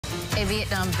A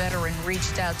Vietnam veteran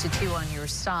reached out to Two on Your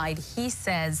Side. He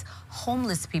says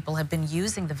homeless people have been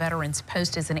using the Veterans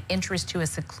Post as an entrance to a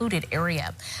secluded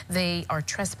area. They are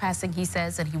trespassing, he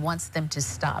says, and he wants them to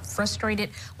stop.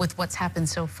 Frustrated with what's happened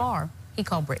so far, he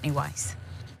called Brittany Weiss.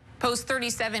 Post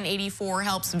 3784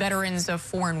 helps veterans of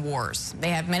foreign wars. They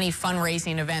have many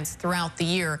fundraising events throughout the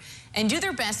year and do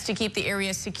their best to keep the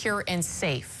area secure and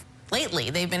safe. Lately,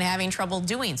 they've been having trouble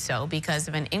doing so because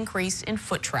of an increase in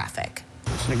foot traffic.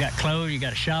 They got clothes, you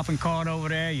got a shopping cart over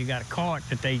there, you got a cart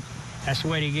that's the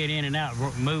way to get in and out,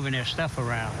 moving their stuff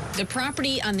around. The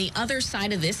property on the other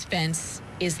side of this fence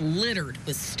is littered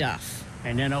with stuff.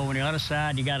 And then over on the other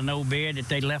side, you got an old bed that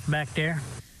they left back there.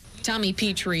 Tommy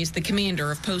Petrie is the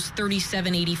commander of Post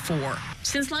 3784.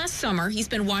 Since last summer, he's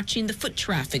been watching the foot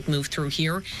traffic move through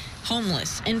here,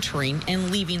 homeless entering and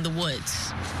leaving the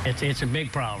woods. It's a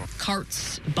big problem.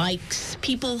 Carts, bikes,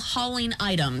 people hauling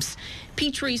items.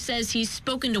 Petrie says he's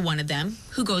spoken to one of them,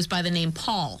 who goes by the name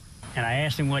Paul. And I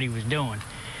asked him what he was doing,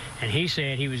 and he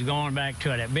said he was going back to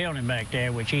that building back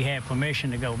there, which he had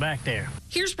permission to go back there.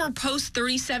 Here's where Post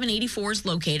 3784 is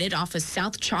located, off of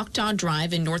South Choctaw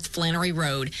Drive and North Flannery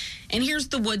Road. And here's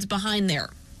the woods behind there.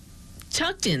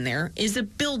 Tucked in there is a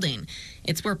building.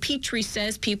 It's where Petrie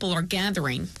says people are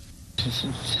gathering. It's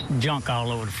junk all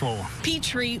over the floor.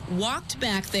 Petrie walked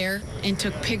back there and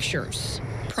took pictures.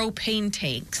 Propane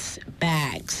tanks,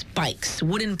 bags, bikes,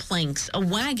 wooden planks, a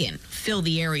wagon fill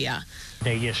the area.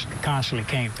 They just constantly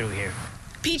came through here.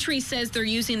 Petrie says they're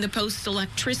using the post's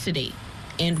electricity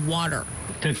and water.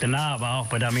 Took the knob off,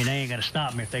 but I mean, they ain't gonna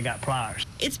stop me if they got pliers.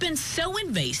 It's been so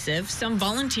invasive, some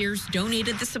volunteers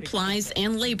donated the supplies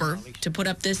and labor to put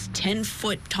up this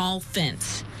 10-foot tall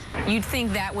fence. You'd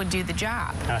think that would do the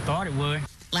job. I thought it would.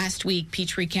 Last week,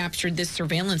 Petrie captured this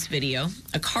surveillance video,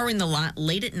 a car in the lot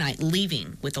late at night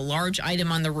leaving with a large item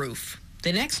on the roof.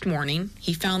 The next morning,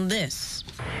 he found this.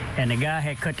 And the guy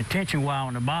had cut the tension wire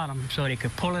on the bottom so they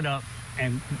could pull it up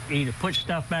and either put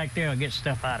stuff back there or get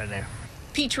stuff out of there.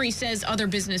 Petrie says other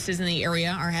businesses in the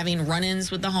area are having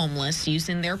run-ins with the homeless,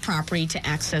 using their property to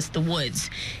access the woods.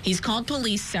 He's called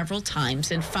police several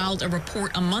times and filed a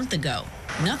report a month ago.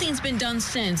 Nothing's been done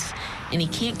since, and he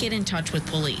can't get in touch with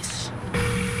police.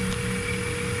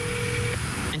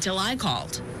 Until I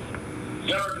called.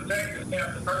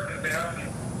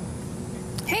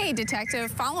 Hey,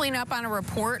 Detective, following up on a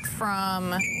report from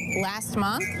last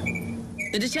month.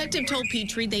 The detective told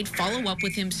Petrie they'd follow up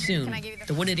with him soon.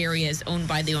 The wooded area is owned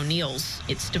by the O'Neills.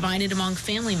 It's divided among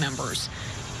family members.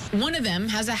 One of them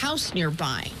has a house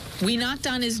nearby. We knocked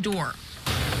on his door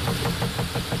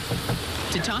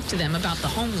to talk to them about the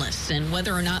homeless and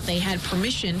whether or not they had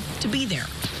permission to be there.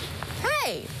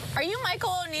 Hey, are you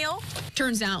Michael O'Neill?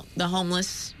 Turns out the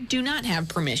homeless do not have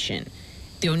permission.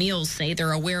 The O'Neills say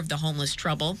they're aware of the homeless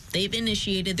trouble. They've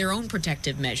initiated their own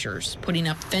protective measures, putting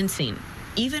up fencing,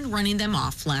 even running them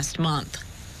off last month.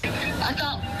 I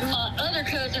thought my other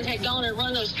cousin had gone and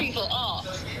run those people off,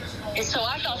 and so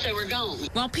I thought they were gone.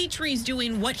 While Petrie's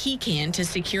doing what he can to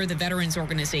secure the veterans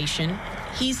organization,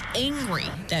 he's angry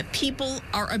that people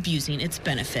are abusing its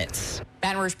benefits.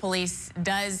 Baton Rouge Police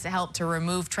does help to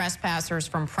remove trespassers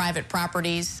from private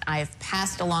properties. I've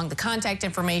passed along the contact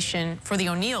information for the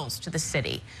O'Neills to the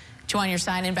city. Two on Your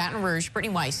Side in Baton Rouge,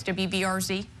 Brittany Weiss,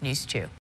 WBRZ News 2.